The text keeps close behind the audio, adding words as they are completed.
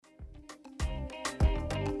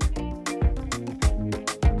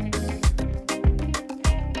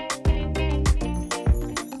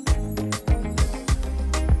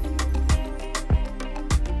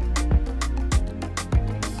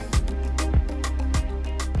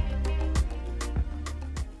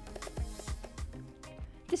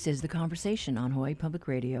This is The Conversation on Hawaii Public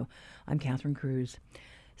Radio. I'm Catherine Cruz.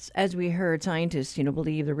 As we heard, scientists,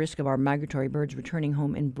 believe the risk of our migratory birds returning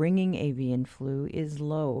home and bringing avian flu is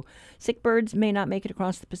low. Sick birds may not make it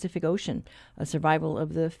across the Pacific Ocean, a survival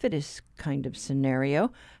of the fittest kind of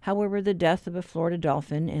scenario. However, the death of a Florida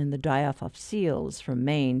dolphin and the die-off of seals from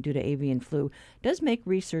Maine due to avian flu does make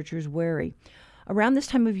researchers wary. Around this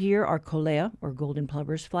time of year, our Kolea, or golden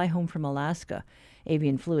plovers, fly home from Alaska.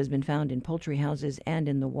 Avian flu has been found in poultry houses and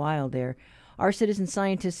in the wild there. Our citizen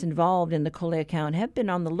scientists involved in the Kolea count have been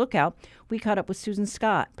on the lookout. We caught up with Susan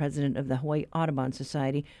Scott, president of the Hawaii Audubon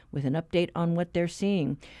Society, with an update on what they're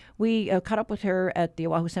seeing. We caught up with her at the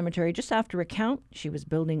Oahu Cemetery just after a count. She was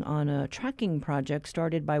building on a tracking project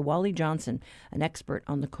started by Wally Johnson, an expert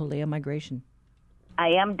on the Kolea migration. I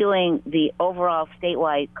am doing the overall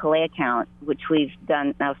statewide Kolea count, which we've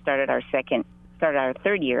done now, started our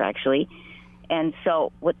third year, actually. And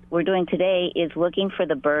so what we're doing today is looking for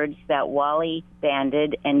the birds that Wally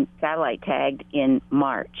banded and satellite tagged in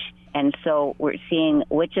March. And so we're seeing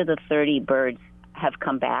which of the 30 birds have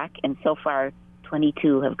come back, and so far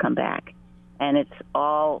 22 have come back. And it's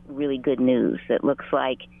all really good news. It looks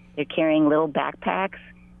like they're carrying little backpacks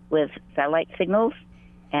with satellite signals,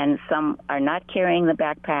 and some are not carrying the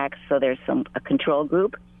backpacks, so there's a control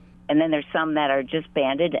group. And then there's some that are just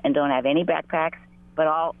banded and don't have any backpacks. But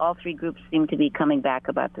all three groups seem to be coming back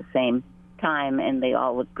about the same time, and they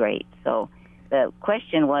all look great. So the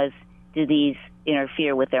question was, do these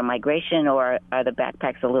interfere with their migration, or are the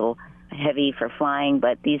backpacks a little heavy for flying?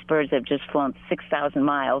 But these birds have just flown 6,000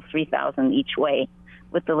 miles, 3,000 each way,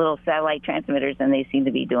 with the little satellite transmitters, and they seem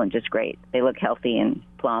to be doing just great. They look healthy and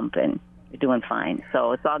plump, and they're doing fine.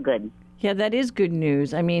 So it's all good. Yeah, that is good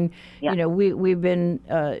news. I mean, yeah. We've been,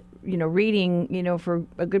 reading, for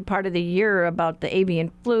a good part of the year about the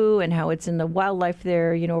avian flu and how it's in the wildlife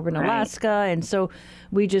there, over in Alaska. And so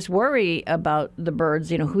we just worry about the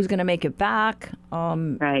birds, who's going to make it back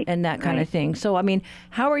and that kind of thing. So, I mean,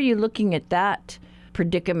 how are you looking at that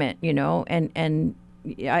predicament, and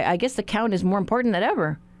I guess the count is more important than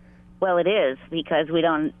ever. Well, it is, because we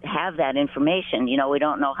don't have that information. We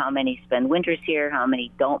don't know how many spend winters here, how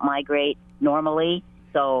many don't migrate normally.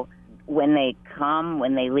 So when they come,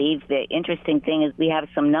 when they leave, the interesting thing is we have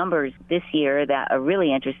some numbers this year that are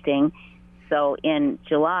really interesting. So in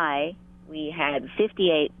July, we had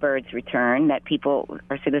 58 birds return that people,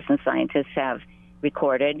 our citizen scientists, have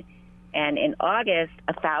recorded. And in August,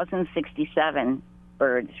 1,067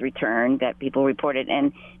 birds returned that people reported.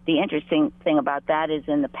 And the interesting thing about that is,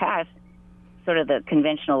 in the past, sort of the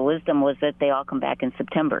conventional wisdom was that they all come back in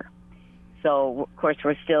September. So, of course,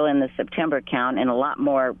 we're still in the September count, and a lot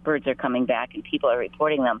more birds are coming back, and people are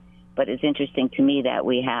reporting them. But it's interesting to me that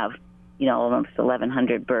we have, almost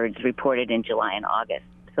 1,100 birds reported in July and August.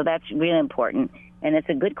 So that's really important. And it's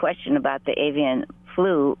a good question about the avian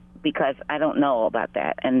flu, because I don't know about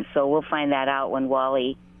that. And so we'll find that out when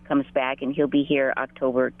Wally comes back, and he'll be here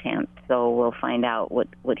October 10th. So we'll find out what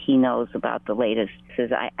he knows about the latest.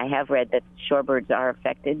 Because I have read that shorebirds are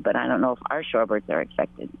affected, but I don't know if our shorebirds are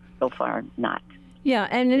affected. So far, not. Yeah,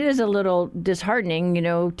 and it is a little disheartening,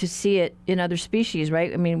 to see it in other species,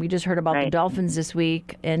 right? I mean, we just heard about the dolphins this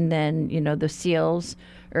week, and then, the seals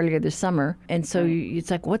earlier this summer. And so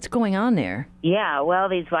it's like, what's going on there? Yeah, well,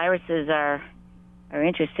 these viruses are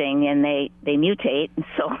interesting, and they mutate.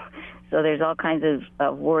 So there's all kinds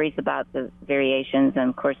of worries about the variations,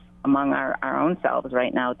 and, of course, among our own selves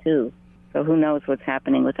right now, too. So who knows what's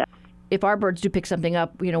happening with that. If our birds do pick something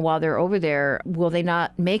up, while they're over there, will they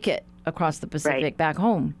not make it across the Pacific back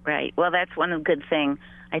home? Right. Well, that's one good thing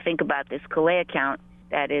I think about this Kolea count.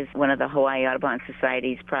 That is one of the Hawaii Audubon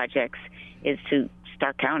Society's projects, is to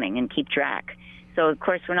start counting and keep track. So, of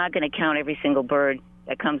course, we're not going to count every single bird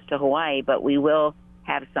that comes to Hawaii, but we will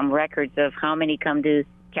have some records of how many come to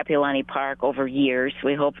Kapiolani Park over years.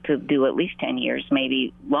 We hope to do at least 10 years,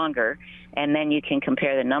 maybe longer. And then you can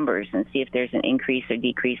compare the numbers and see if there's an increase or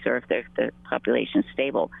decrease, or if the population's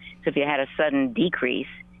stable. So if you had a sudden decrease,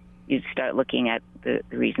 you'd start looking at the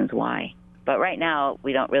reasons why. But right now,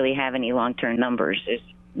 we don't really have any long-term numbers.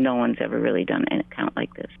 No one's ever really done an account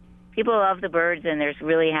like this. People love the birds, and they're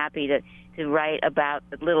really happy to write about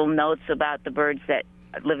the little notes about the birds that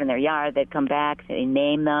live in their yard, that come back, they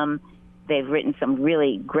name them. They've written some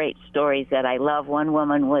really great stories that I love. One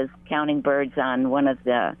woman was counting birds on one of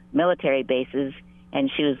the military bases, and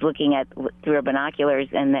she was looking through her binoculars,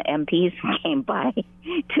 and the MPs came by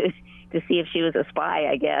to see if she was a spy,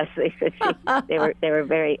 I guess. They said they were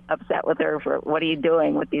very upset with her for, what are you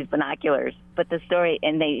doing with these binoculars? But the story,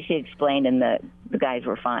 and she explained, and the guys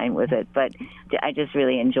were fine with it. But I just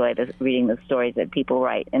really enjoy reading the stories that people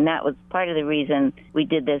write. And that was part of the reason we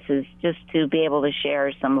did this, is just to be able to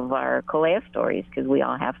share some of our Kolea stories, because we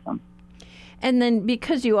all have some. And then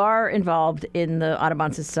because you are involved in the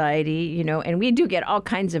Audubon Society, and we do get all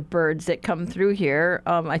kinds of birds that come through here.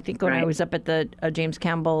 I think when I was up at the James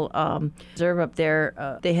Campbell Reserve up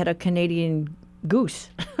there, they had a Canadian goose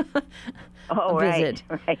visit.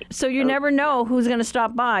 Right. So you never know who's going to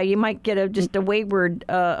stop by. You might get just a wayward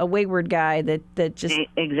guy that just...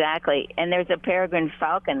 Exactly. And there's a peregrine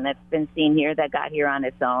falcon that's been seen here that got here on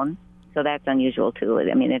its own. So that's unusual, too.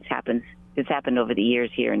 I mean, it's happened over the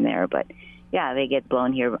years here and there, but... yeah, they get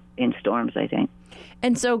blown here in storms, I think.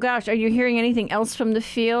 And so, gosh, are you hearing anything else from the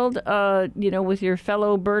field, with your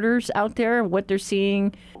fellow birders out there, what they're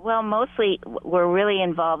seeing? Well, mostly we're really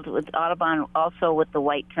involved with Audubon, also with the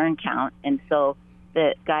white tern count. And so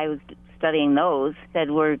the guy who's studying those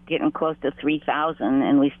said we're getting close to 3,000,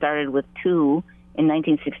 and we started with 2 in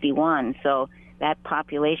 1961. So that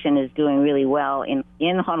population is doing really well.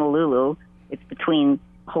 In Honolulu, it's between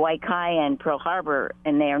Hawaii Kai and Pearl Harbor,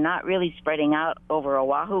 and they are not really spreading out over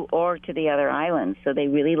Oahu or to the other islands. So they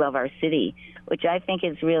really love our city, which I think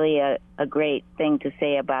is really a great thing to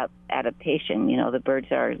say about adaptation. The birds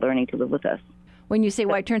are learning to live with us. When you say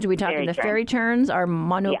white terns, are we talking the fairy terns or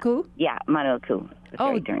Monoku? Yeah, Monoku.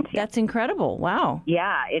 Fairy terns, yeah. That's incredible. Wow.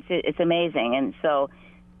 Yeah, it's amazing. And so,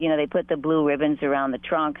 they put the blue ribbons around the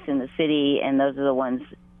trunks in the city, and those are the ones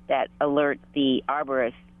that alert the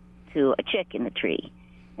arborist to a chick in the tree.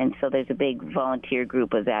 And so there's a big volunteer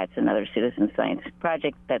group of that. It's another citizen science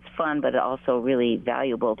project that's fun, but also really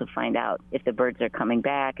valuable to find out if the birds are coming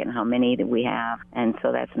back and how many that we have. And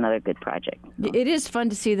so that's another good project. So. It is fun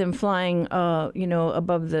to see them flying,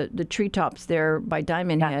 above the treetops there by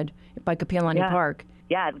Diamond Head, by Kapiolani Park.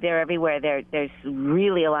 Yeah, they're everywhere. There's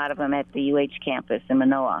really a lot of them at the UH campus in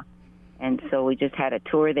Manoa. And so we just had a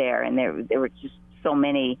tour there, and there were just so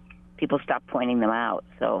many people stopped pointing them out.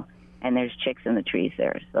 So... and there's chicks in the trees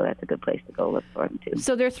there, so that's a good place to go look for them, too.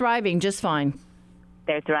 So they're thriving just fine?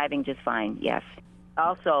 They're thriving just fine, yes.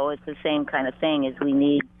 Also, it's the same kind of thing, is we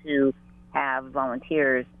need to have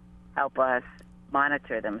volunteers help us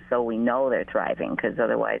monitor them so we know they're thriving, because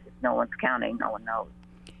otherwise, if no one's counting, no one knows.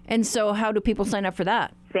 And so how do people sign up for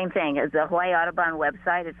that? Same thing. It's the Hawaii Audubon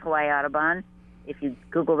website. It's Hawaii Audubon. If you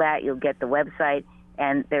Google that, you'll get the website,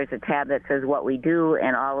 and there's a tab that says what we do,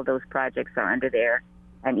 and all of those projects are under there.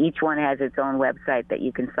 And each one has its own website that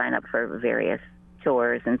you can sign up for various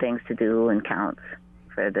tours and things to do and counts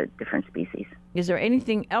for the different species. Is there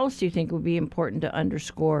anything else you think would be important to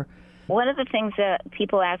underscore? One of the things that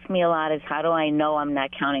people ask me a lot is, how do I know I'm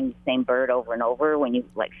not counting the same bird over and over when you,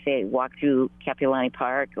 say, walk through Kapiolani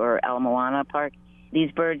Park or Ala Moana Park?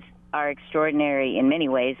 These birds are extraordinary in many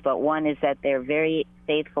ways, but one is that they're very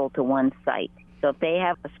faithful to one site. So if they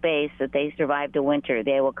have a space that they survived a winter,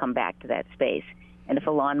 they will come back to that space. And if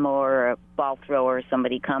a lawnmower or a ball thrower or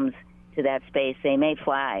somebody comes to that space, they may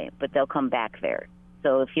fly, but they'll come back there.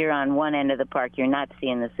 So if you're on one end of the park, you're not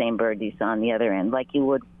seeing the same bird you saw on the other end, like you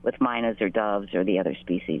would with mynas or doves or the other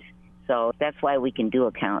species. So that's why we can do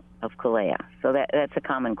a count of Kolea. So that's a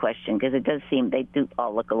common question, because it does seem they do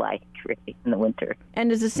all look alike, really, in the winter. And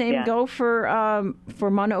does the same go for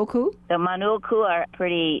Manooku? The Manooku are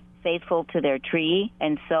pretty faithful to their tree,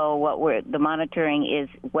 and so the monitoring is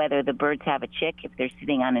whether the birds have a chick, if they're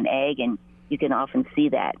sitting on an egg, and you can often see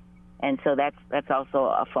that. And so that's also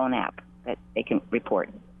a phone app that they can report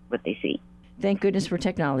what they see. Thank goodness for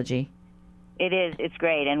technology. It is. It's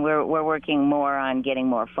great, and we're working more on getting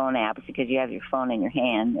more phone apps, because you have your phone in your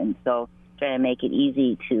hand, and so trying to make it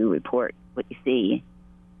easy to report what you see.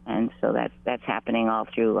 And so that's happening all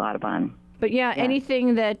through Audubon. But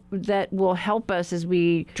anything that will help us as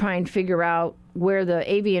we try and figure out where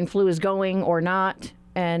the avian flu is going or not,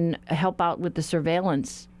 and help out with the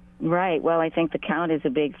surveillance. Right. Well, I think the count is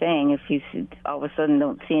a big thing. If you all of a sudden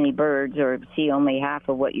don't see any birds, or see only half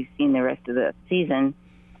of what you've seen the rest of the season,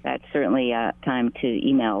 that's certainly time to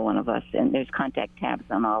email one of us. And there's contact tabs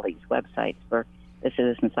on all these websites for the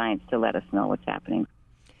citizen science to let us know what's happening.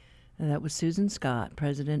 That was Susan Scott,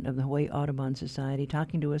 president of the Hawaii Audubon Society,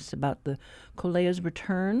 talking to us about the Kolea's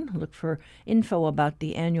return. Look for info about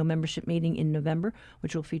the annual membership meeting in November,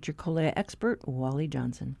 which will feature Kolea expert Wally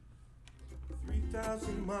Johnson.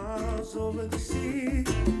 3,000 miles over the sea,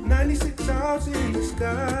 96 hours in the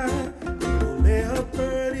sky. Kolea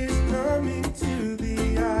bird is coming to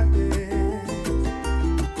the island,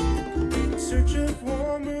 in search of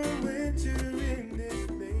warmer winter in this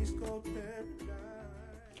place called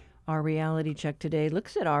Our reality check today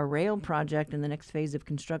looks at our rail project in the next phase of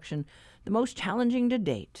construction, the most challenging to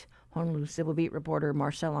date. Honolulu Civil Beat reporter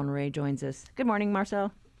Marcel Honore joins us. Good morning,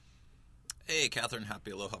 Marcel. Hey, Catherine.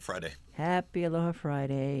 Happy Aloha Friday. Happy Aloha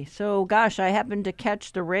Friday. So, gosh, I happened to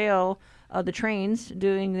catch the rail, the trains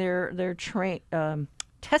doing their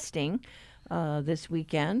testing this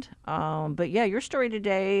weekend. But yeah, your story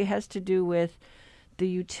today has to do with the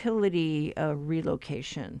utility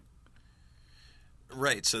relocation.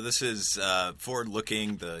 Right. So this is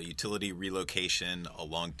forward-looking, the utility relocation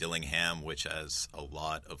along Dillingham, which, as a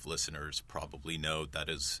lot of listeners probably know, that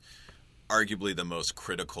is arguably the most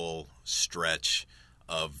critical stretch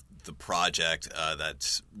of the project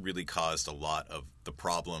that's really caused a lot of the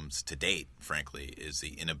problems to date, frankly, is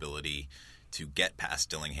the inability to get past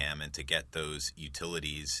Dillingham and to get those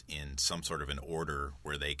utilities in some sort of an order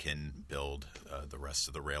where they can build the rest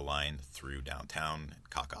of the rail line through downtown,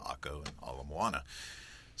 Kaka'ako, and Ala Moana.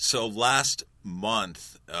 So last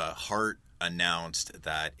month, HART announced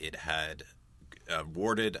that it had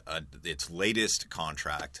awarded its latest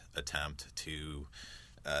contract attempt to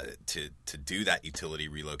do that utility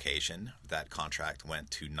relocation. That contract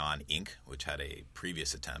went to Non Inc., which had a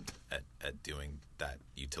previous attempt at doing that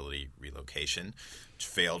utility relocation, which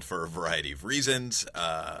failed for a variety of reasons,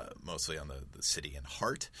 mostly on the city and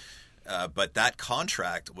HART. But that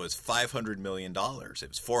contract was $500 million. It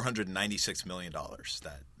was $496 million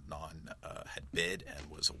that Non had bid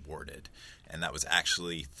and was awarded. And that was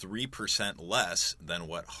actually 3% less than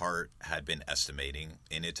what HART had been estimating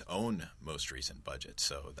in its own most recent budget.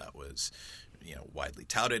 So that was, widely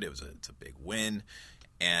touted. It's a big win.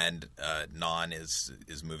 And Non is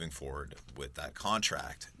moving forward with that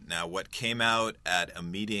contract. Now, what came out at a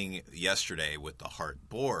meeting yesterday with the HART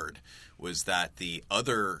board was that the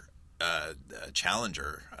other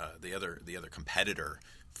challenger, the other competitor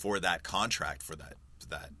for that contract, for that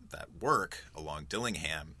work along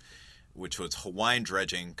Dillingham, which was Hawaiian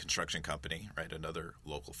Dredging Construction Company, right, another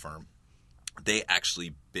local firm, they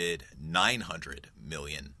actually bid $900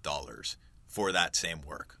 million for that same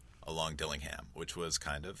work along Dillingham, which was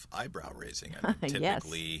kind of eyebrow-raising. I mean,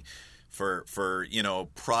 typically, yes. for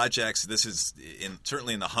projects, this is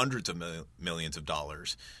certainly in the hundreds of millions of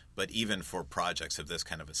dollars, but even for projects of this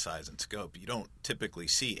kind of a size and scope, you don't typically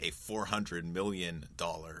see a $400 million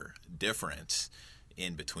difference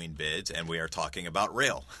in between bids, and we are talking about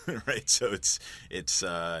rail, right? So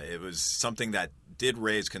it was something that did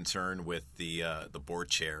raise concern with the board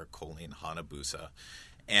chair, Colleen Hanabusa.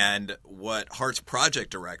 And what HART's project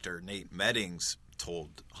director, Nate Meddings,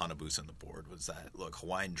 told Hanabusa and the board was that, look,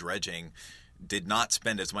 Hawaiian Dredging did not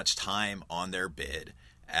spend as much time on their bid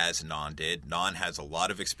as Non did. Non has a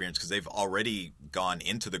lot of experience because they've already gone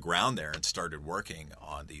into the ground there and started working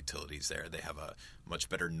on the utilities there. They have a much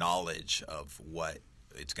better knowledge of what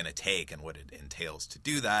it's going to take and what it entails to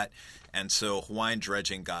do that. And so Hawaiian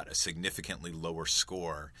Dredging got a significantly lower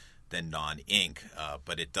score than Non Inc.,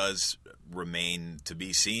 but it does remain to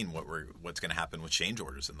be seen what's going to happen with change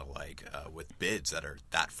orders and the like with bids that are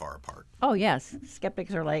that far apart. Oh, yes.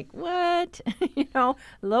 Skeptics are like, what?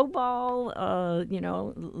 Lowball,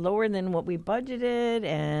 lower than what we budgeted.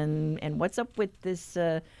 And what's up with this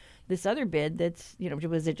other bid that's,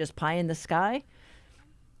 was it just pie in the sky?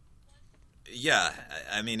 Yeah.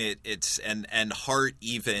 I mean, it's and HART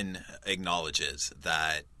even acknowledges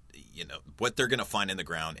that what they're going to find in the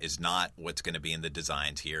ground is not what's going to be in the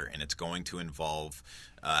designs here, and it's going to involve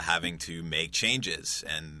having to make changes,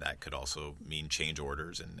 and that could also mean change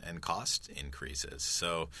orders and cost increases.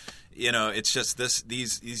 So, it's just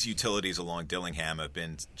these utilities along Dillingham have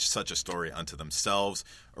been such a story unto themselves.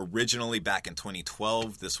 Originally, back in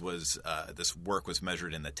 2012, this work was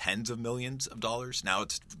measured in the tens of millions of dollars. Now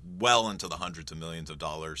it's well into the hundreds of millions of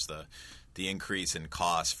dollars. The increase in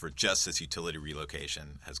cost for just this utility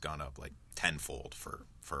relocation has gone up like tenfold for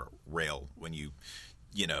rail when you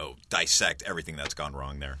dissect everything that's gone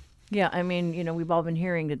wrong there. Yeah, I mean, we've all been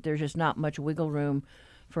hearing that there's just not much wiggle room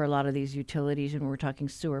for a lot of these utilities, and we're talking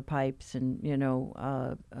sewer pipes and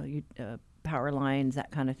power lines,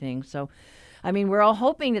 that kind of thing. So, I mean, we're all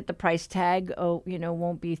hoping that the price tag,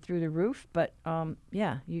 won't be through the roof. But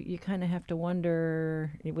you kind of have to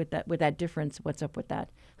wonder with that difference, what's up with that.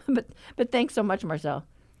 But thanks so much, Marcel.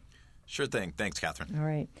 Sure thing. Thanks, Catherine. All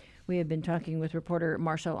right. We have been talking with reporter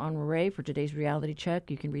Marcel Honore for today's reality check.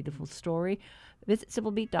 You can read the full story. Visit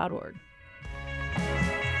civilbeat.org.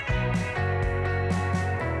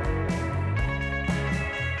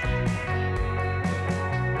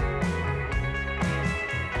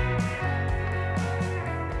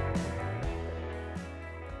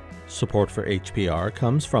 Support for HPR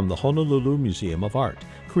comes from the Honolulu Museum of Art.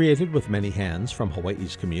 Created with many hands from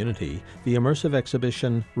Hawaii's community, the immersive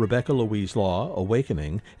exhibition Rebecca Louise Law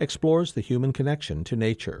Awakening explores the human connection to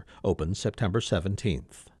nature. Opens September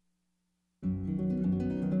 17th.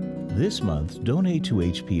 This month, donate to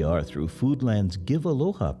HPR through Foodland's Give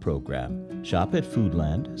Aloha program. Shop at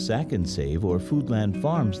Foodland, Sack and Save, or Foodland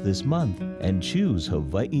Farms this month and choose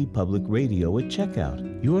Hawaii Public Radio at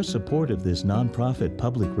checkout. Your support of this nonprofit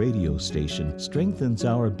public radio station strengthens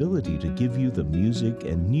our ability to give you the music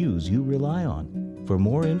and news you rely on. For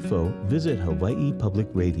more info, visit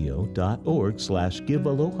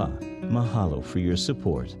hawaiipublicradio.org/givealoha. Mahalo for your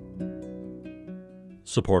support.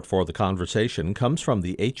 Support for the conversation comes from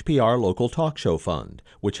the HPR Local Talk Show Fund,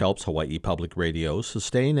 which helps Hawaii Public Radio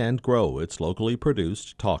sustain and grow its locally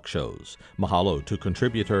produced talk shows. Mahalo to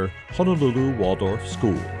contributor Honolulu Waldorf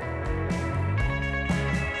School.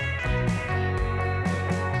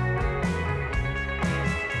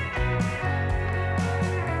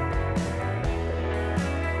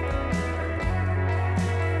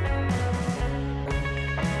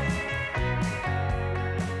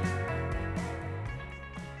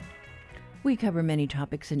 We cover many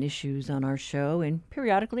topics and issues on our show, and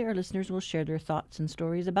periodically our listeners will share their thoughts and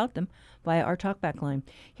stories about them via our talkback line.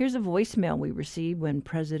 Here's a voicemail we received when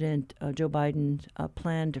President Joe Biden's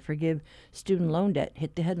plan to forgive student loan debt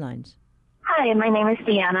hit the headlines. Hi, my name is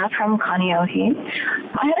Deanna from Kaneohe.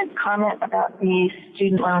 I had a comment about the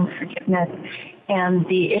student loan forgiveness and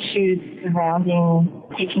the issues surrounding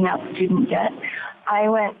taking out student debt. I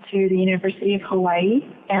went to the University of Hawaii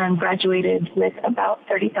and graduated with about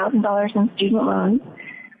 $30,000 in student loans,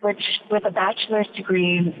 which with a bachelor's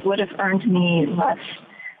degree would have earned me less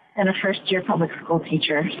than a first-year public school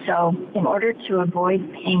teacher. So in order to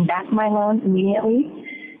avoid paying back my loans immediately,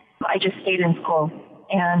 I just stayed in school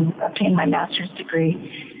and obtained my master's degree,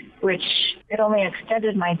 which it only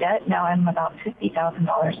extended my debt. Now I'm about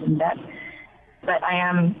 $50,000 in debt, but I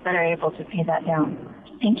am better able to pay that down.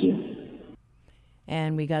 Thank you.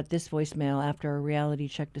 And we got this voicemail after a reality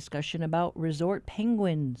check discussion about resort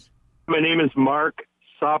penguins. My name is Mark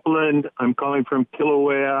Sopland. I'm calling from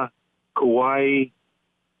Kilauea, Kauai.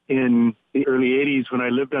 In the early 80s when I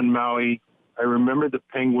lived on Maui, I remember the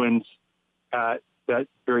penguins at that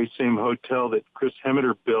very same hotel that Chris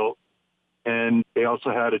Hemmeter built. And they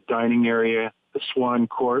also had a dining area, the swan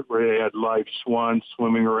court, where they had live swans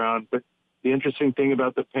swimming around. But the interesting thing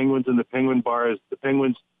about the penguins and the penguin bar is the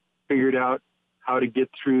penguins figured out how to get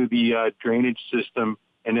through the drainage system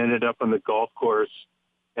and ended up on the golf course.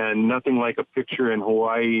 And nothing like a picture in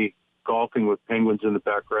Hawaii golfing with penguins in the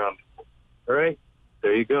background. All right,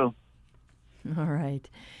 there you go. All right.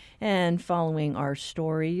 And following our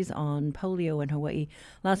stories on polio in Hawaii,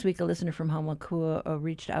 last week a listener from Hamakua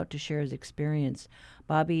reached out to share his experience.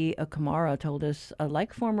 Bobby Kamara told us,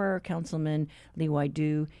 like former Councilman Lee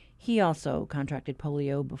Waidu, he also contracted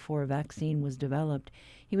polio before a vaccine was developed.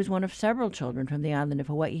 He was one of several children from the island of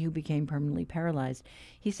Hawaii who became permanently paralyzed.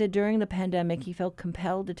 He said during the pandemic, he felt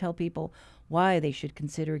compelled to tell people why they should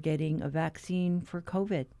consider getting a vaccine for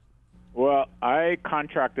COVID. Well, I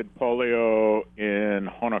contracted polio in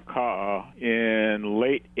Honoka'a in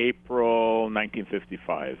late April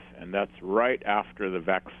 1955, and that's right after the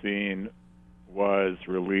vaccine was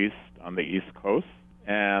released on the East Coast.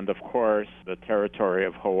 And, of course, the territory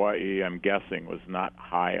of Hawaii, I'm guessing, was not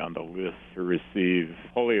high on the list to receive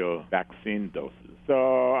polio vaccine doses.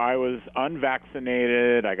 So I was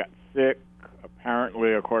unvaccinated. I got sick.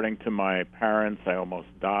 Apparently, according to my parents, I almost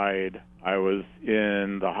died. I was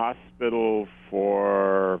in the hospital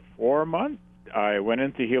for 4 months. I went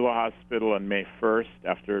into Hilo Hospital on May 1st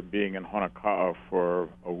after being in Honoka'a for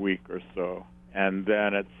a week or so. And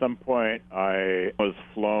then at some point, I was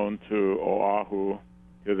flown to Oahu,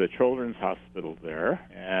 to the Children's Hospital there,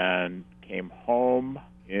 and came home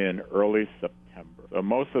in early September. So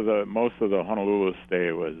most of the Honolulu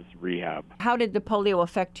stay was rehab. How did the polio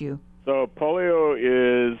affect you? So polio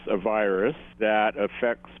is a virus that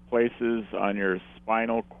affects places on your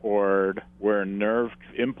spinal cord where nerve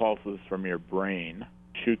impulses from your brain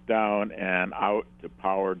shoot down and out to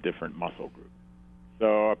power different muscle groups.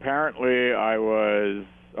 So apparently I was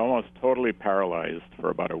almost totally paralyzed for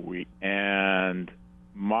about a week. And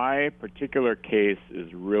my particular case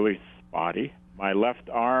is really spotty. My left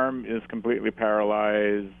arm is completely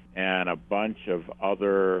paralyzed and a bunch of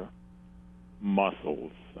other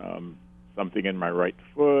muscles. Something in my right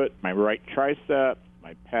foot, my right tricep,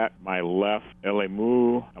 my pec, my left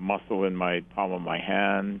LMU, a muscle in my palm of my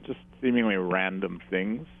hand, just seemingly random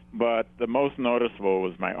things. But the most noticeable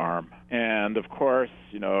was my arm. And of course,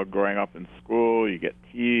 growing up in school, you get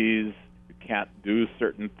teased can't do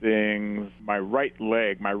certain things. My right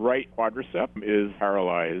leg, my right quadricep is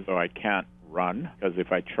paralyzed, so I can't run, because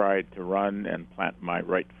if I tried to run and plant my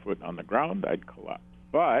right foot on the ground, I'd collapse.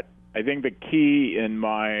 But I think the key in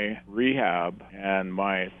my rehab and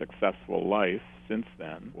my successful life since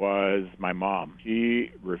then was my mom.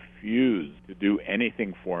 She refused to do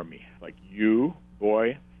anything for me. Like, you,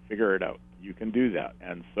 boy, figure it out. You can do that.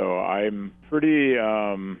 And so I'm pretty,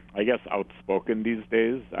 I guess, outspoken these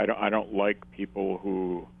days. I don't like people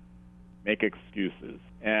who make excuses.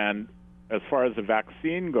 And as far as the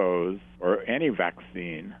vaccine goes, or any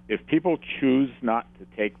vaccine, if people choose not to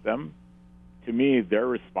take them, to me, they're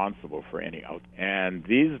responsible for any outcome. And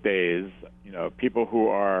these days, people who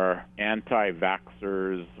are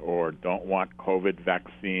anti-vaxxers or don't want COVID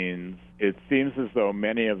vaccines, it seems as though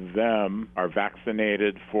many of them are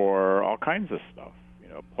vaccinated for all kinds of stuff.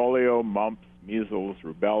 Polio, mumps, measles,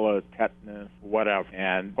 rubella, tetanus, whatever.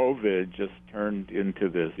 And COVID just turned into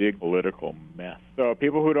this big political mess. So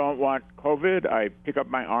people who don't want COVID, I pick up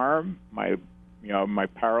my arm, my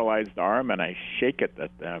paralyzed arm, and I shake it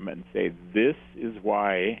at them and say, this is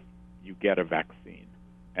why you get a vaccine.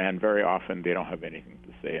 And very often they don't have anything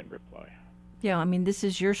to say in reply. Yeah, I mean, this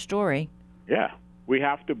is your story. Yeah. We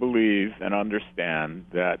have to believe and understand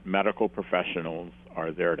that medical professionals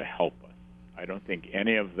are there to help us. I don't think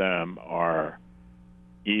any of them are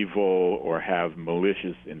evil or have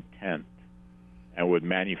malicious intent and would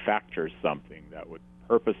manufacture something that would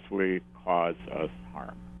purposefully cause us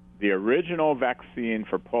harm. The original vaccine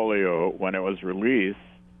for polio, when it was released,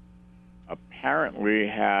 apparently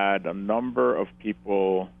had a number of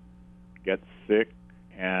people get sick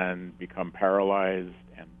and become paralyzed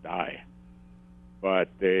and die. But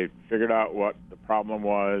they figured out what the problem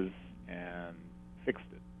was and fixed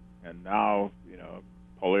it. And now,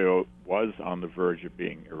 polio was on the verge of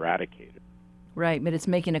being eradicated. Right, but it's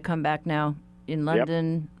making a comeback now in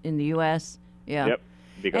London, in the U.S. Yeah. Yep,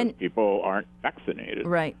 because people aren't vaccinated.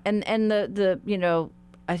 Right, and the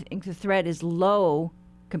I think the threat is low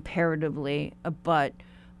comparatively, but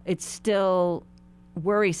it's still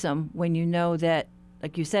worrisome when you know that,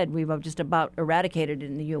 like you said, we've just about eradicated it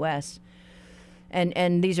in the U.S.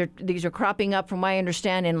 And these are cropping up, from my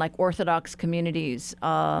understanding, like Orthodox communities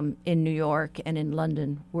in New York and in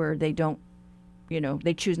London, where they don't,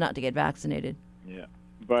 they choose not to get vaccinated. Yeah,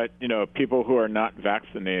 but people who are not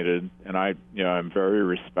vaccinated, and I'm very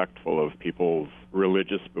respectful of people's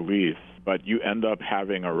religious beliefs, but you end up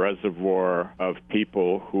having a reservoir of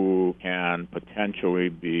people who can potentially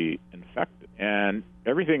be infected. And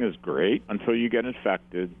everything is great until you get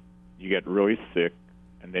infected, you get really sick,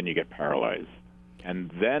 and then you get paralyzed.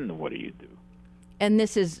 And then what do you do? And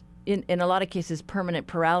this is, in a lot of cases, permanent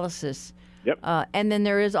paralysis. Yep. And then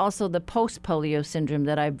there is also the post-polio syndrome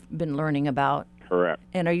that I've been learning about. Correct.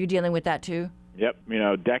 And are you dealing with that too? Yep.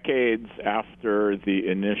 Decades after the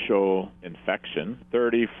initial infection,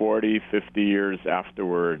 30, 40, 50 years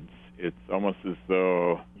afterwards, it's almost as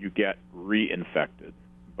though you get reinfected.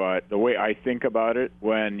 But the way I think about it,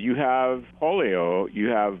 when you have polio, you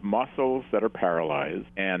have muscles that are paralyzed,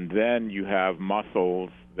 and then you have muscles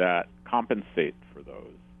that compensate for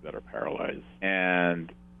those that are paralyzed.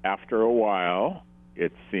 And after a while,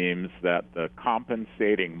 it seems that the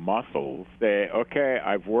compensating muscles say, okay,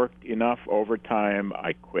 I've worked enough overtime,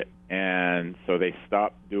 I quit. And so they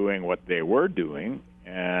stop doing what they were doing,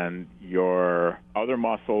 and your other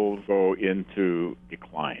muscles go into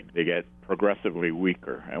decline. They get progressively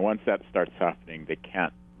weaker. And once that starts happening, they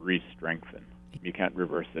can't re-strengthen. You can't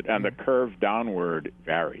reverse it. And the curve downward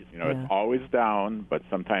varies. It's always down, but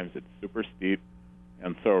sometimes it's super steep.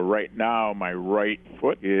 And so right now, my right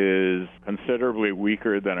foot is considerably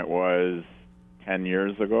weaker than it was 10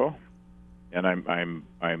 years ago. And I'm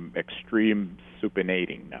extreme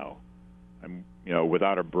supinating now. I'm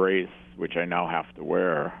without a brace, which I now have to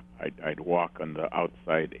wear, I'd walk on the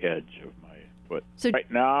outside edge of my foot. So right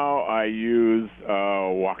now, I use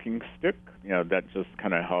a walking stick. That just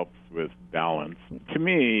kind of helps with balance. To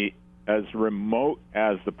me, as remote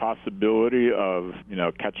as the possibility of,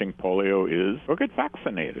 catching polio is, go get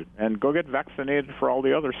vaccinated. And go get vaccinated for all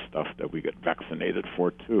the other stuff that we get vaccinated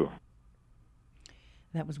for, too.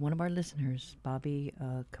 That was one of our listeners, Bobby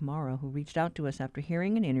Kamara, who reached out to us after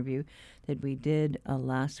hearing an interview that we did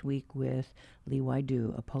last week with Lee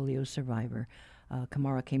Waidu, a polio survivor.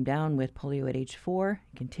 Kamara came down with polio at age 4,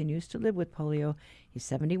 continues to live with polio. He's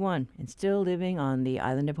 71 and still living on the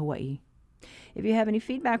island of Hawaii. If you have any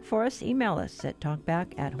feedback for us, email us at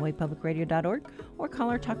talkback@hawaiipublicradio.org or call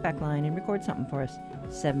our talkback line and record something for us,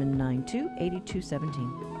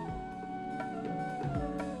 792-8217.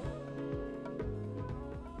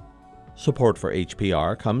 Support for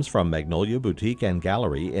HPR comes from Magnolia Boutique and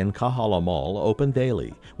Gallery in Kahala Mall, open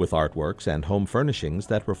daily, with artworks and home furnishings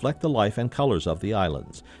that reflect the life and colors of the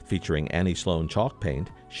islands, featuring Annie Sloan chalk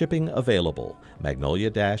paint, shipping available,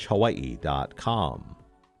 magnolia-hawaii.com.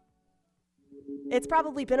 It's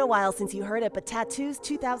probably been a while since you heard it, but Tattoo's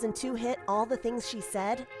 2002 hit All the Things She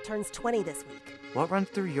Said turns 20 this week. What runs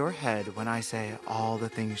through your head when I say all the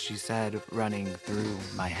things she said running through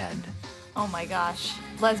my head? Oh my gosh,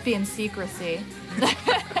 lesbian secrecy.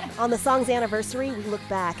 On the song's anniversary, we look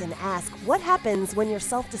back and ask, what happens when your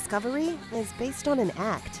self-discovery is based on an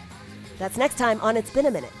act? That's next time on It's Been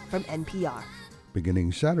a Minute from NPR.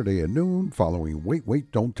 Beginning Saturday at noon, following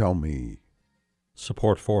Wait, Don't Tell Me.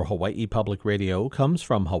 Support for Hawaii Public Radio comes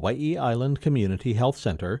from Hawaii Island Community Health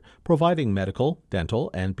Center, providing medical, dental,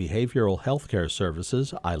 and behavioral health care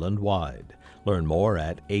services island-wide. Learn more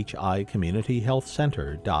at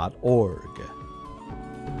hicommunityhealthcenter.org.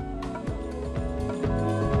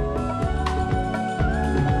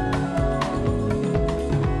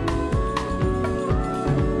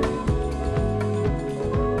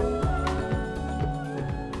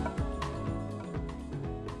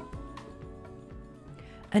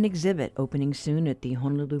 An exhibit opening soon at the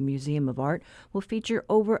Honolulu Museum of Art will feature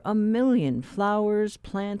over 1 million flowers,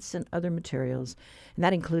 plants, and other materials. And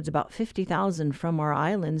that includes about 50,000 from our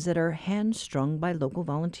islands that are hand-strung by local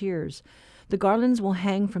volunteers. The garlands will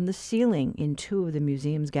hang from the ceiling in 2 of the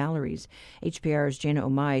museum's galleries. HPR's Jana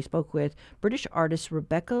Omai spoke with British artist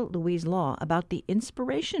Rebecca Louise Law about the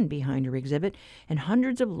inspiration behind her exhibit and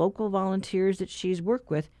hundreds of local volunteers that she's worked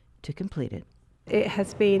with to complete it. It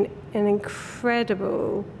has been an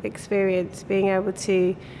incredible experience being able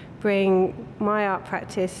to bring my art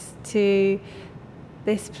practice to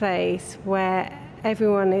this place where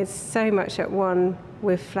everyone is so much at one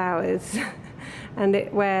with flowers and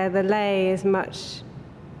where the lei is much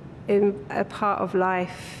in a part of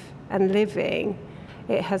life and living.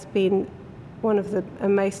 It has been one of the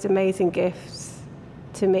most amazing gifts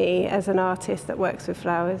to me as an artist that works with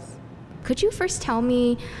flowers. Could you first tell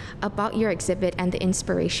me about your exhibit and the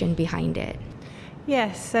inspiration behind it?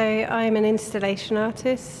 Yes, so I'm an installation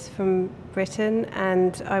artist from Britain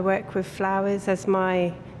and I work with flowers as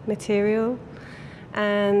my material.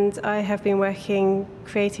 And I have been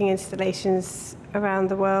creating installations around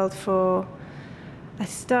the world I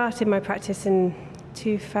started my practice in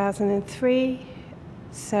 2003.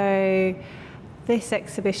 So this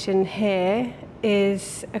exhibition here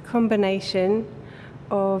is a combination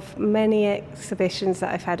of many exhibitions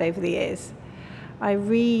that I've had over the years. I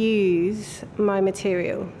reuse my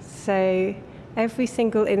material. So every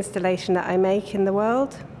single installation that I make in the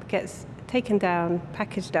world gets taken down,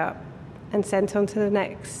 packaged up, and sent on to the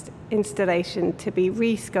next installation to be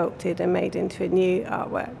re-sculpted and made into a new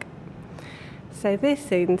artwork. So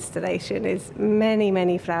this installation is many,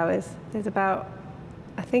 many flowers. There's I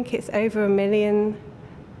think it's over 1 million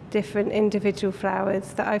different individual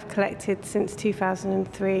flowers that I've collected since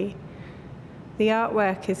 2003. The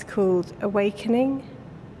artwork is called Awakening,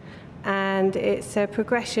 and it's a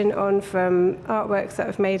progression on from artworks that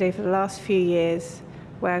I've made over the last few years,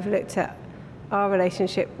 where I've looked at our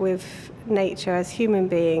relationship with nature as human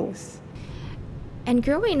beings. And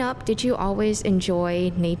growing up, did you always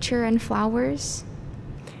enjoy nature and flowers?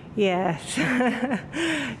 Yes.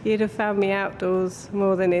 You'd have found me outdoors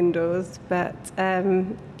more than indoors, but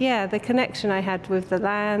the connection I had with the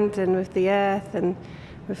land and with the earth and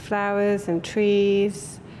with flowers and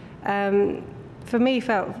trees, for me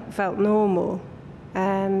felt normal,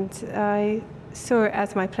 and I saw it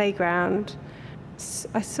as my playground.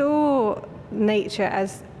 I saw nature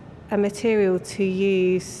as a material to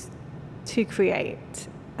use to create,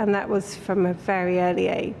 and that was from a very early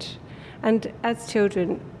age. And as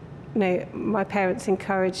children, my parents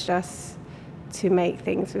encouraged us to make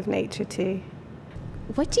things with nature too.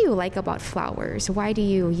 What do you like about flowers? Why do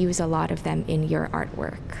you use a lot of them in your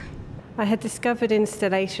artwork? I had discovered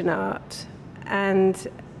installation art, and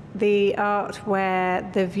the art where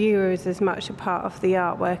the viewer is as much a part of the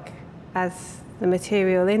artwork as the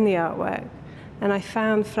material in the artwork. And I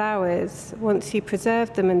found flowers, once you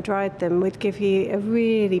preserved them and dried them, would give you a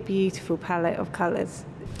really beautiful palette of colours.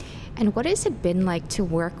 And what has it been like to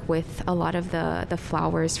work with a lot of the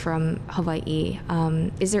flowers from Hawaii?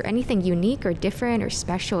 Is there anything unique or different or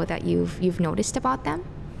special that you've noticed about them?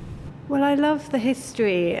 Well, I love the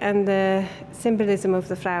history and the symbolism of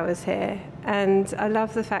the flowers here. And I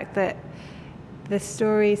love the fact that the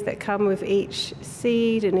stories that come with each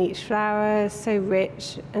seed and each flower are so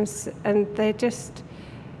rich, and they're just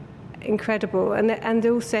incredible. And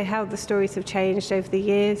also how the stories have changed over the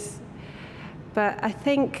years. But I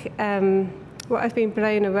think what I've been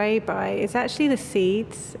blown away by is actually the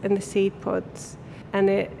seeds and the seed pods, and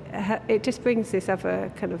it just brings this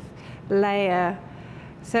other kind of layer.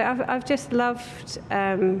 So I've just loved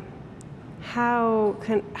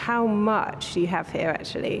how much you have here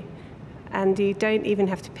actually, and you don't even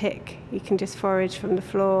have to pick. You can just forage from the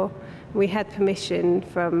floor. We had permission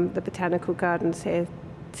from the botanical gardens here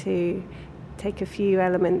to take a few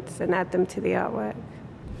elements and add them to the artwork.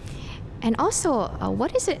 And also,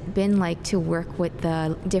 what has it been like to work with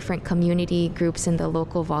the different community groups and the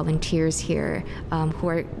local volunteers here who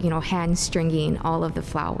are, hand stringing all of the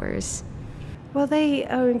flowers? Well, they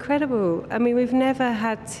are incredible. I mean, we've never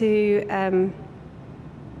had to,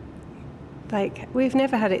 we've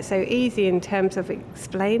never had it so easy in terms of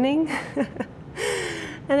explaining.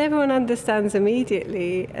 And everyone understands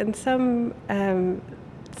immediately. And some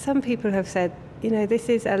people have said, this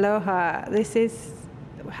is aloha, this is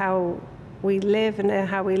how we live and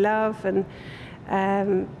how we love, and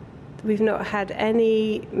we've not had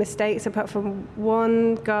any mistakes apart from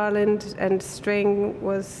one garland and string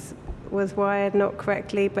was wired not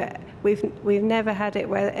correctly, but we've never had it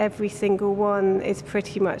where every single one is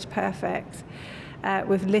pretty much perfect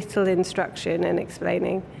with little instruction and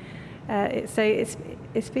explaining. So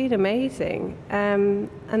it's been amazing, and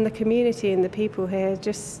the community and the people here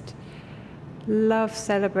just love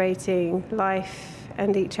celebrating life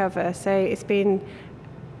and each other. So it's been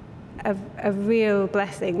a real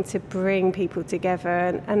blessing to bring people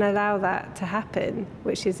together and allow that to happen,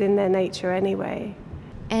 which is in their nature anyway.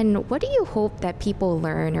 And what do you hope that people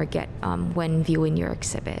learn or get when viewing your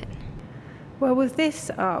exhibit? Well, with this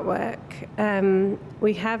artwork,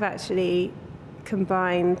 we have actually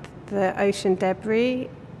combined the ocean debris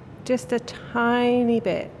just a tiny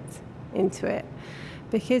bit into it.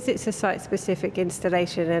 Because it's a site-specific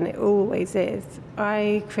installation, and it always is,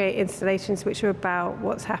 I create installations which are about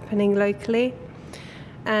what's happening locally.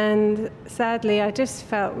 And sadly, I just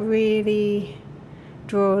felt really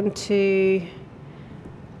drawn to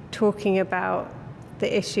talking about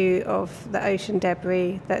the issue of the ocean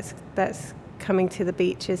debris that's coming to the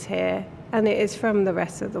beaches here. And it is from the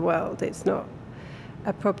rest of the world. It's not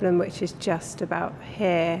a problem which is just about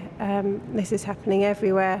here. This is happening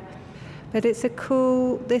everywhere. But this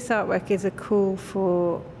artwork is a call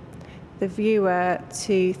for the viewer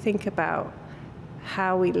to think about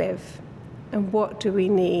how we live and what do we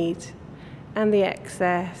need and the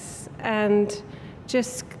excess, and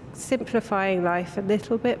just simplifying life a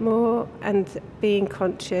little bit more and being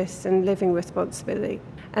conscious and living responsibly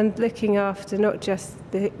and looking after not just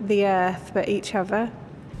the earth but each other.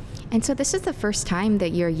 And so this is the first time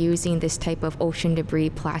that you're using this type of ocean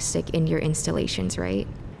debris plastic in your installations, right?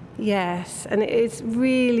 Yes, and it's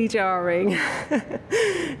really jarring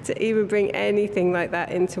to even bring anything like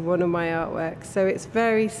that into one of my artworks. So it's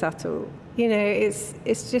very subtle.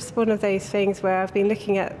 It's just one of those things where I've been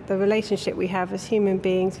looking at the relationship we have as human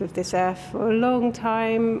beings with this earth for a long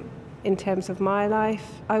time in terms of my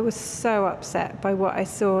life. I was so upset by what I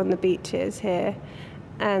saw on the beaches here,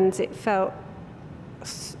 and it felt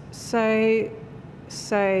so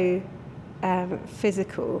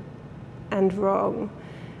physical and wrong.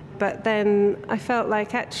 But then I felt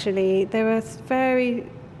like actually there are very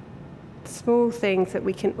small things that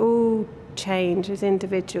we can all change as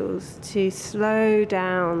individuals to slow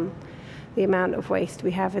down the amount of waste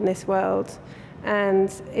we have in this world.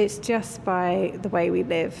 And it's just by the way we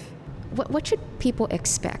live. What should people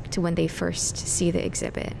expect when they first see the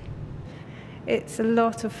exhibit? It's a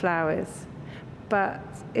lot of flowers. But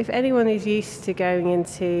if anyone is used to going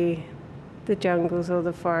into the jungles or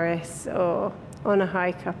the forests or on a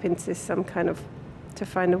hike up into to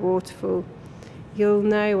find a waterfall, you'll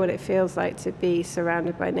know what it feels like to be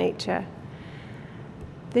surrounded by nature.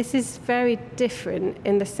 This is very different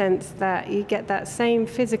in the sense that you get that same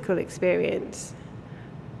physical experience,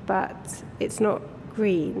 but it's not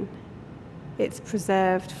green. It's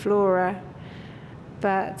preserved flora,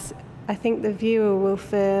 but I think the viewer will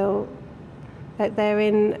feel that they're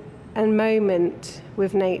in a moment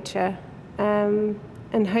with nature, and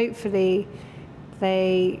hopefully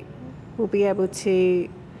they will be able to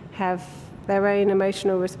have their own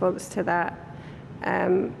emotional response to that.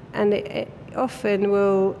 And it often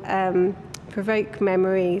will provoke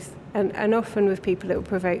memories, and often with people it will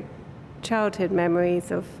provoke childhood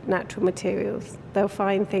memories of natural materials. They'll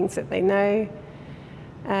find things that they know,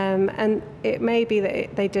 and it may be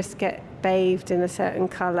that they just get bathed in a certain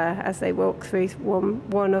colour as they walk through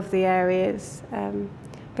one of the areas.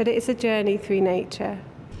 But it's a journey through nature.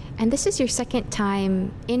 And this is your second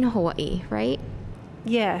time in Hawaii, right?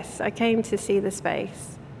 Yes, I came to see the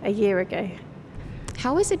space a year ago.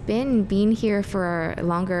 How has it been being here for a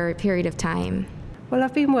longer period of time? Well,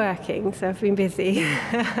 I've been working, so I've been busy.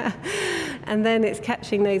 And then it's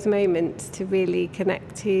catching those moments to really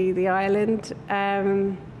connect to the island.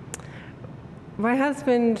 My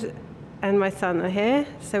husband and my son are here,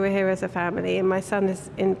 so we're here as a family, and my son is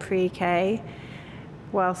in pre-K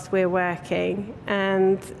whilst we're working,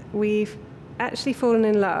 and we've actually fallen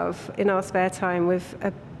in love in our spare time with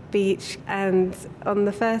a beach. And on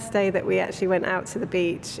the first day that we actually went out to the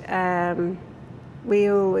beach, we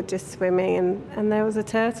all were just swimming, and there was a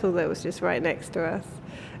turtle that was just right next to us,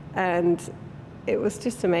 and it was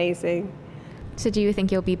just amazing. So do you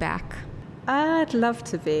think you'll be back? I'd love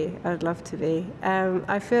to be. I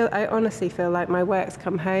honestly feel like my work's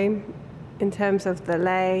come home in terms of the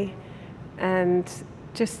lei, and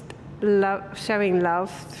just showing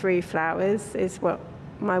love through flowers is what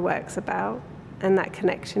my work's about, and that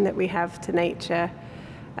connection that we have to nature.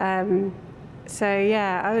 So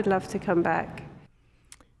yeah, I would love to come back.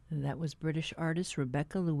 That was British artist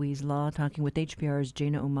Rebecca Louise Law talking with HPR's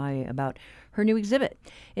Jana Omaye about her new exhibit.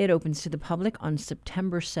 It opens to the public on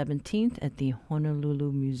September 17th at the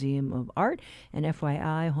Honolulu Museum of Art. And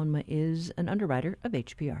FYI, Honma is an underwriter of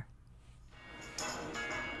HPR.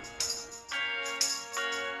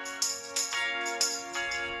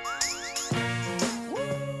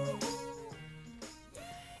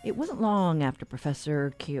 It wasn't long after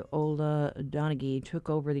Professor Keola Donaghy took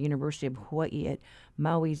over the University of Hawaii at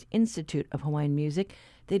Maui's Institute of Hawaiian Music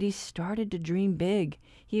that he started to dream big.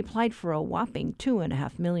 He applied for a whopping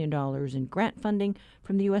 $2.5 million in grant funding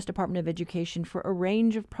from the U.S. Department of Education for a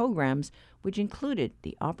range of programs, which included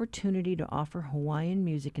the opportunity to offer Hawaiian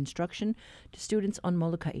music instruction to students on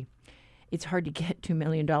Moloka. It's hard to get $2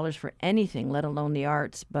 million for anything, let alone the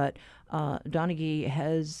arts, but Donaghy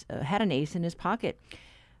has had an ace in his pocket.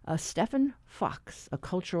 Stephen Fox, a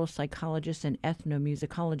cultural psychologist and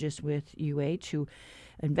ethnomusicologist with UH, who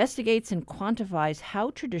investigates and quantifies how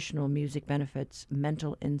traditional music benefits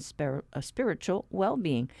mental and spiritual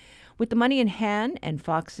well-being. With the money in hand and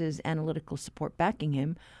Fox's analytical support backing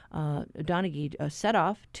him, Donaghy set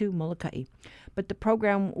off to Moloka. But the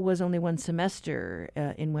program was only one semester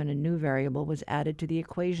in when a new variable was added to the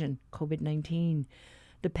equation, COVID-19.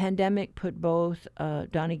 The pandemic put both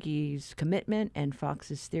Donaghy's commitment and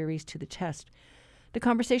Fox's theories to the test. The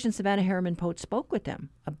conversation, Savannah Harriman Pote spoke with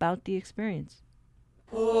them about the experience.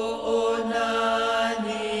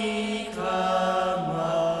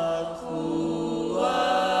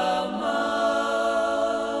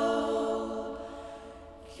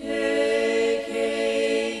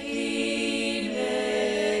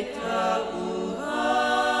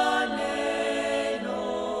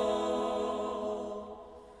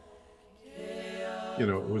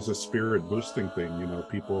 It was a spirit boosting thing.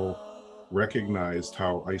 People recognized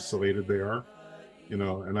how isolated they are,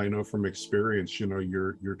 and I know from experience,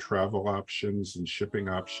 your travel options and shipping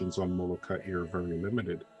options on Moloka are very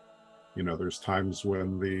limited. There's times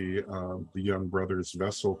when the young brother's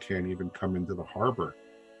vessel can't even come into the harbor.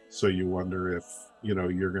 So you wonder if,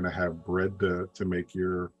 you're going to have bread to make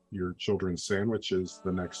your children's sandwiches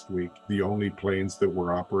the next week. The only planes that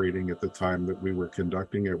were operating at the time that we were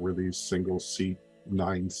conducting it were these single-seat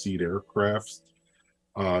 9-seat aircrafts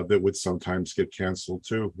that would sometimes get canceled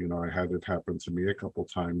too. I had it happen to me a couple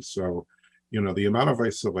times. So, the amount of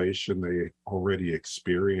isolation they already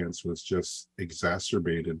experienced was just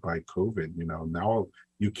exacerbated by COVID. Now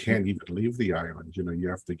you can't even leave the island. You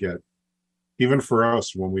have to get, even for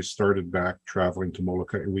us, when we started back traveling to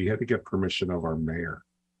Moloka, we had to get permission of our mayor.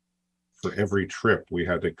 For every trip, we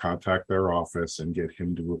had to contact their office and get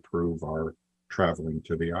him to approve our traveling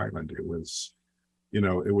to the island. It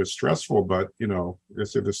was stressful, but,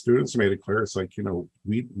 the students made it clear, it's like,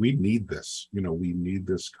 we need this, we need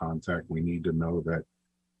this contact. We need to know that,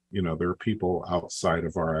 there are people outside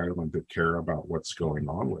of our island that care about what's going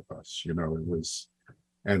on with us. It was,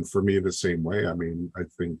 and for me, the same way. I mean, I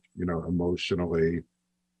think, emotionally,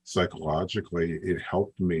 psychologically, it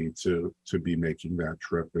helped me to be making that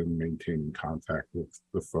trip and maintaining contact with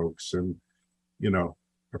the folks and,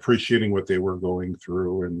 appreciating what they were going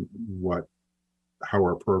through and how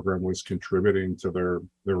our program was contributing to their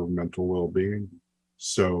mental well-being.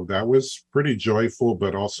 So that was pretty joyful,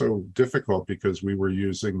 but also difficult because we were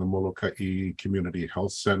using the Moloka Community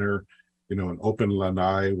Health Center, an open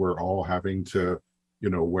lanai. We're all having to,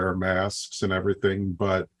 wear masks and everything.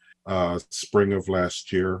 But spring of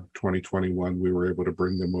last year, 2021, we were able to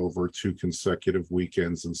bring them over 2 consecutive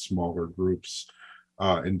weekends in smaller groups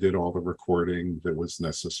and did all the recording that was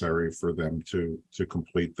necessary for them to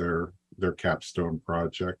complete their capstone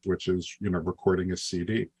project, which is, recording a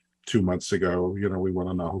CD. 2 months ago, we won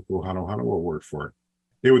a Nahuku Hano Hano award for it.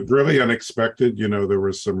 It was really unexpected. There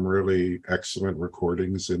was some really excellent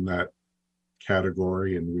recordings in that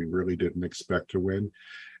category, and we really didn't expect to win.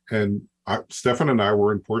 And Stefan and I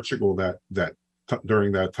were in Portugal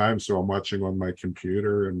during that time, so I'm watching on my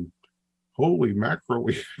computer, and holy mackerel,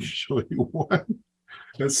 we actually won.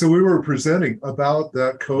 And so we were presenting about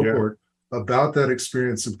that cohort, about that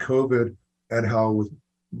experience of COVID, and how with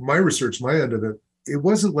my research, my end of it, it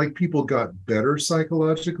wasn't like people got better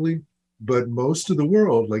psychologically, but most of the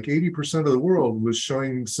world, like 80% of the world, was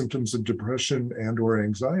showing symptoms of depression and or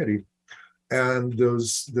anxiety. And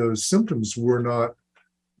those symptoms were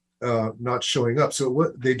not showing up.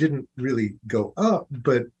 So they didn't really go up,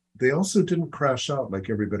 but they also didn't crash out like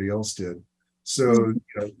everybody else did. So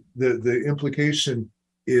the implication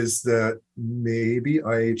is that maybe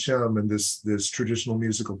IHM and this traditional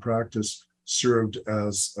musical practice served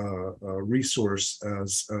as a resource,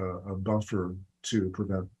 as a buffer to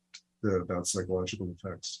prevent the bad psychological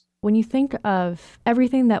effects. When you think of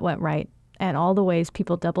everything that went right and all the ways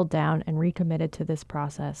people doubled down and recommitted to this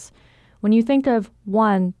process, when you think of,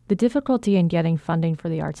 one, the difficulty in getting funding for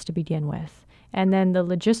the arts to begin with, and then the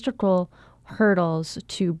logistical hurdles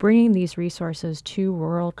to bringing these resources to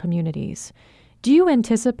rural communities, do you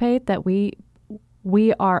anticipate that we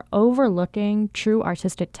are overlooking true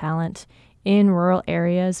artistic talent in rural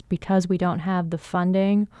areas because we don't have the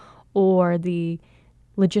funding or the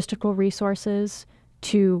logistical resources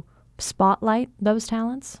to spotlight those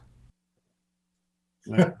talents?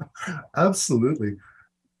 Absolutely.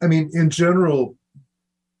 I mean, in general,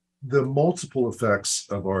 the multiple effects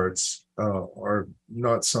of arts are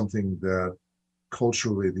not something that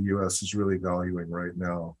culturally the U.S. is really valuing right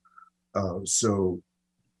now. So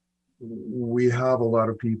we have a lot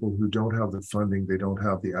of people who don't have the funding, they don't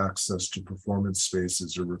have the access to performance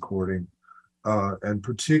spaces or recording. And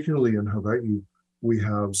particularly in Hawaii, we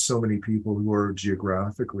have so many people who are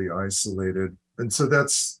geographically isolated. And so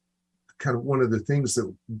that's kind of one of the things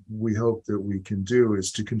that we hope that we can do,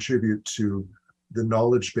 is to contribute to the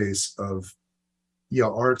knowledge base of,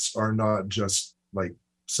 arts are not just like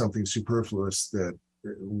something superfluous that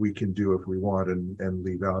we can do if we want and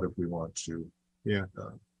leave out if we want to. Yeah.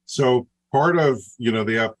 So part of,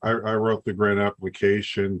 I wrote the grant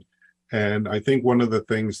application, and I think one of the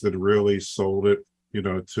things that really sold it,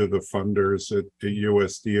 to the funders at the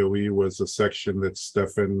USDOE was a section that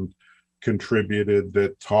Stefan contributed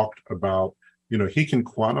that talked about, he can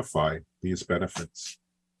quantify these benefits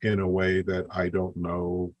in a way that I don't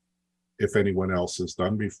know if anyone else has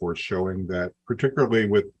done before, showing that particularly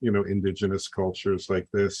with, indigenous cultures like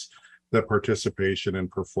this, that participation in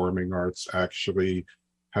performing arts actually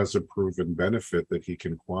has a proven benefit that he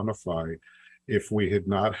can quantify. If we had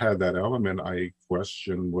not had that element, I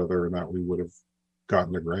question whether or not we would have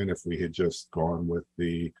gotten the grant if we had just gone with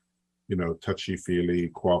the, touchy-feely,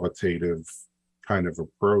 qualitative kind of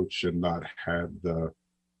approach and not had the,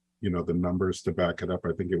 the numbers to back it up.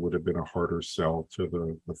 I think it would have been a harder sell to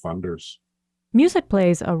the funders. Music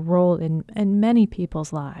plays a role in many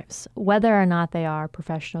people's lives, whether or not they are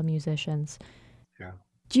professional musicians. Yeah.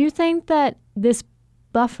 Do you think that this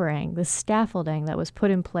buffering, this scaffolding that was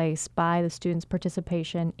put in place by the students'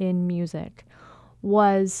 participation in music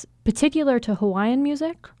was particular to Hawaiian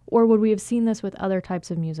music, or would we have seen this with other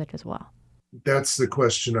types of music as well? That's the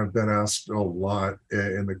question I've been asked a lot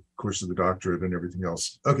in the course of the doctorate and everything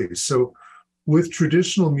else. Okay, so with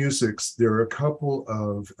traditional musics, there are a couple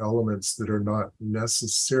of elements that are not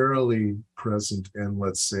necessarily present in,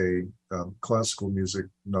 let's say, classical music,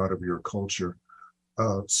 not of your culture.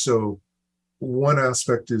 So one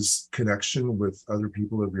aspect is connection with other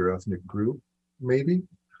people of your ethnic group, maybe.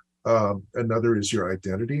 Another is your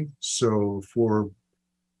identity. So for,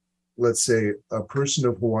 let's say, a person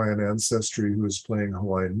of Hawaiian ancestry who is playing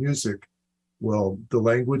Hawaiian music, well, the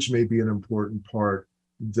language may be an important part.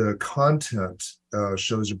 The content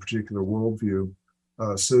shows a particular worldview.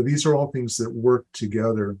 So these are all things that work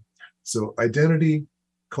together. So identity,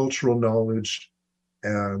 cultural knowledge,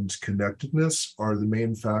 and connectedness are the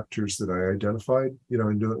main factors that I identified,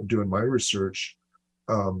 in doing my research,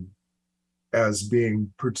 as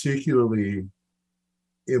being particularly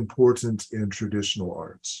important in traditional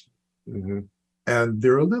arts. Mm-hmm. And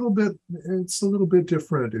it's a little bit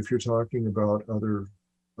different if you're talking about other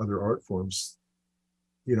art forms.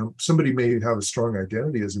 Somebody may have a strong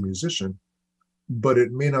identity as a musician, but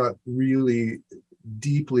it may not really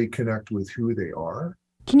deeply connect with who they are.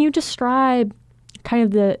 Can you describe kind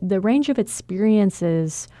of the range of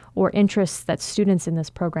experiences or interests that students in this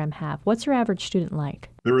program have? What's your average student like?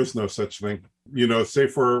 There is no such thing. Say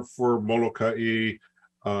for Moloka,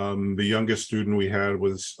 the youngest student we had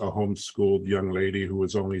was a homeschooled young lady who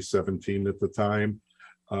was only 17 at the time.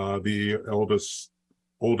 The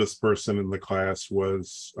oldest person in the class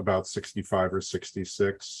was about 65 or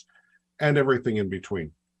 66, and everything in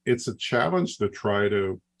between. It's a challenge to try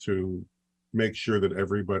to make sure that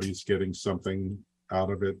everybody's getting something out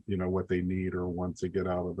of it, what they need or want to get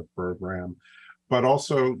out of the program. But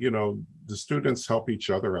also, the students help each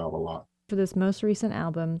other out a lot. For this most recent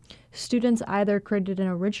album, students either created an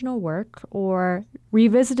original work or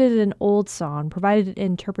revisited an old song, provided an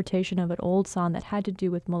interpretation of an old song that had to do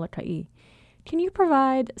with Moloka'i. Can you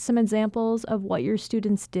provide some examples of what your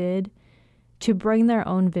students did to bring their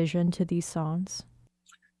own vision to these songs?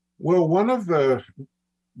 Well, one of the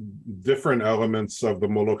different elements of the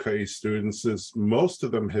Moloka'i students is most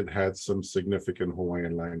of them had some significant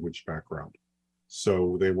Hawaiian language background.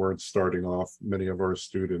 So they weren't starting off, many of our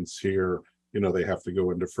students here, they have to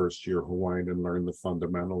go into first year Hawaiian and learn the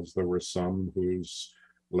fundamentals. There were some whose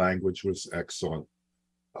language was excellent.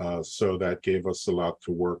 So that gave us a lot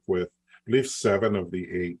to work with. I believe 7 of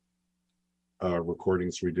the 8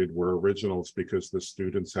 recordings we did were originals because the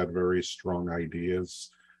students had very strong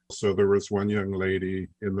ideas. So there was one young lady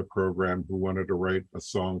in the program who wanted to write a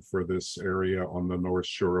song for this area on the north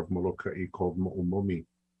shore of Moloka'i called Mo'omomi.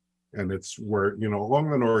 And it's where,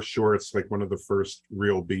 along the North Shore, it's like one of the first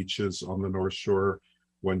real beaches on the North Shore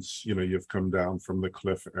once, you've come down from the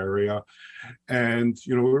cliff area. And,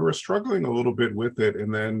 we were struggling a little bit with it.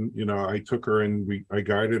 And then, I took her and I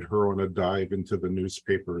guided her on a dive into the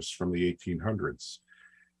newspapers from the 1800s.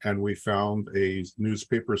 And we found a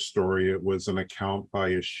newspaper story. It was an account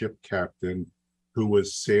by a ship captain who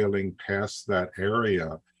was sailing past that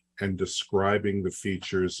area and describing the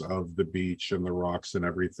features of the beach and the rocks and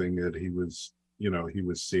everything that he was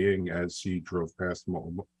seeing as he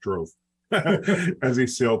as he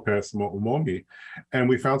sailed past Mo'omomi. And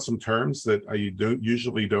we found some terms that I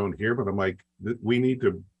usually don't hear, but I'm like, we need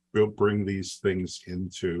to bring these things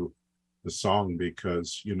into the song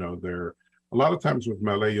because, they're a lot of times with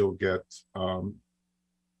mele, you'll get,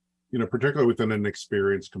 particularly within an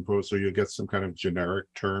experienced composer, you get some kind of generic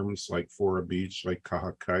terms like for a beach, like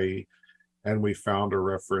kahakai. And we found a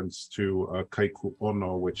reference to kaiku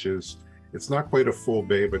ono, which is, it's not quite a full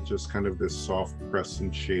bay, but just kind of this soft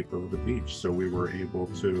crescent shape of the beach. So we were able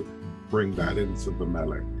to bring that into the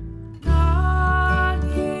mele.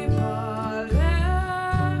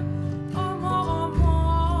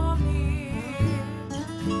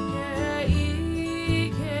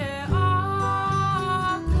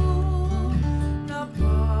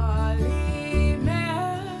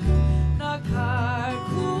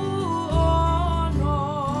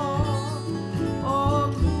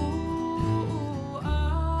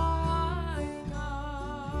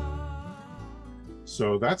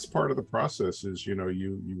 So that's part of the process is, you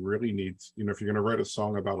really need, if you're going to write a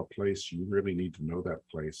song about a place, you really need to know that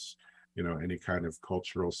place, any kind of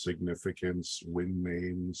cultural significance, wind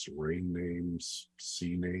names, rain names,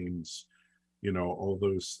 sea names, all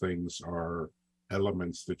those things are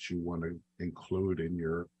elements that you want to include in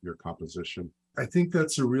your composition. I think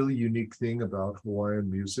that's a really unique thing about Hawaiian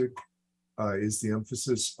music, is the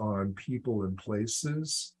emphasis on people and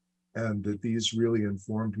places, and that these really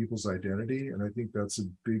inform people's identity. And I think that's a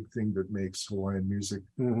big thing that makes Hawaiian music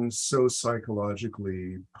so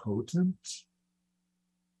psychologically potent,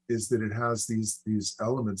 is that it has these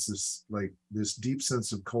elements, this deep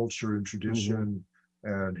sense of culture and tradition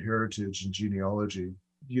and heritage and genealogy.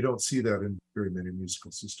 You don't see that in very many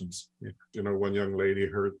musical systems. Yeah. One young lady,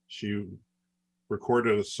 she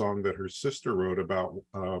recorded a song that her sister wrote about,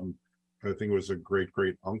 I think it was a great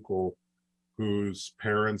uncle whose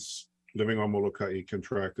parents living on Moloka'i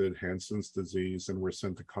contracted Hansen's disease and were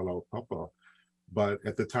sent to Kalaupapa. But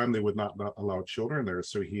at the time, they would not allow children there.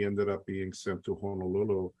 So he ended up being sent to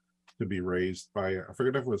Honolulu to be raised by, I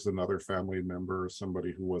forget if it was another family member or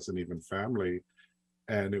somebody who wasn't even family.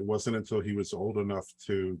 And it wasn't until he was old enough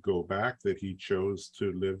to go back that he chose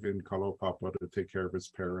to live in Kalaupapa to take care of his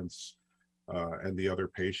parents and the other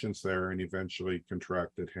patients there, and eventually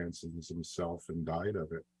contracted Hansen's himself and died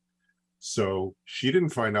of it. So she didn't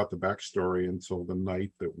find out the backstory until the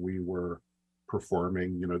night that we were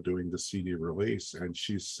performing, doing the CD release. And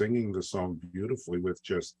she's singing the song beautifully with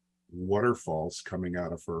just waterfalls coming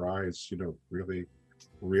out of her eyes, really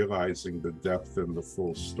realizing the depth and the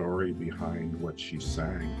full story behind what she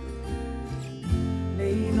sang.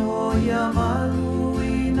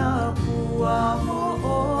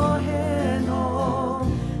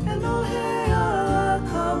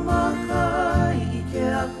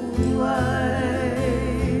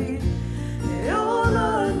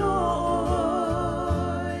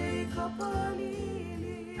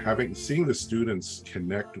 Seeing the students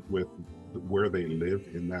connect with where they live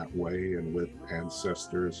in that way and with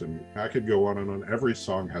ancestors. And I could go on and on. Every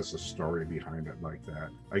song has a story behind it like that.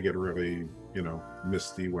 I get really,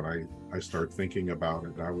 misty when I start thinking about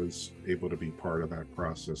it. I was able to be part of that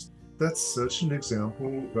process. That's such an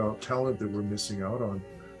example about talent that we're missing out on.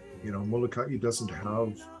 Moloka doesn't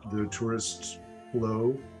have the tourist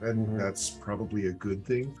flow, and that's probably a good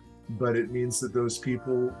thing. But it means that those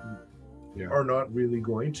people are not really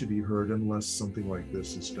going to be heard unless something like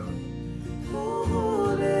this is done.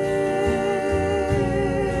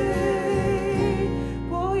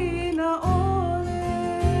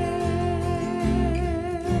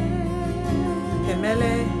 He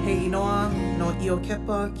mele he inoa no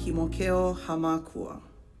iokepa ki mokeo hamakua.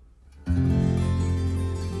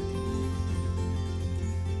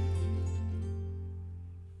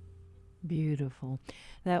 Beautiful.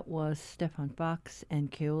 That was Stefan Fox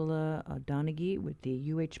and Keola Donaghy with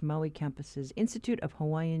the UH Maui campus's Institute of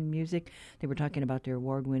Hawaiian Music. They were talking about their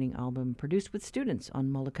award-winning album produced with students on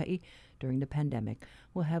Moloka during the pandemic.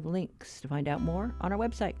 We'll have links to find out more on our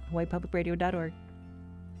website, hawaiipublicradio.org.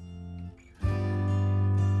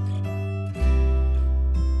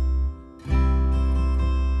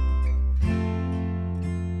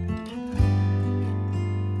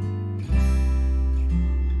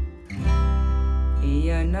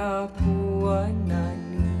 Na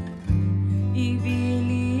puanani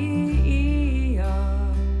ivili ia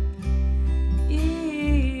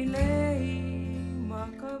ilei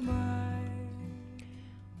makamai.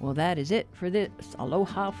 Well, that is it for this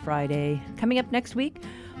Aloha Friday. Coming up next week,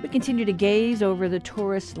 we continue to gaze over the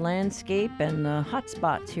tourist landscape and the hot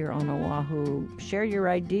spots here on Oahu. Share your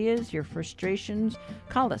ideas, your frustrations.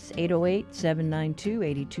 Call us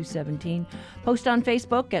 808-792-8217. Post on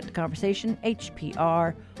Facebook at The Conversation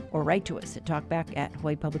HPR, or write to us at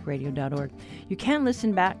talkback@hawaiipublicradio.org. You can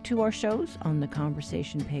listen back to our shows on the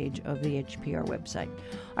Conversation page of the HPR website.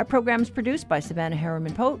 Our program is produced by Savannah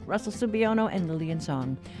Harriman-Pote, Russell Subiono, and Lillian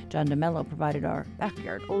Song. John DeMello provided our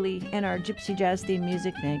Backyard Oli and our Gypsy Jazz theme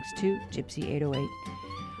music, thanks to Gypsy 808.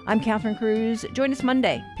 I'm Catherine Cruz. Join us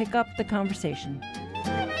Monday. Pick up the conversation.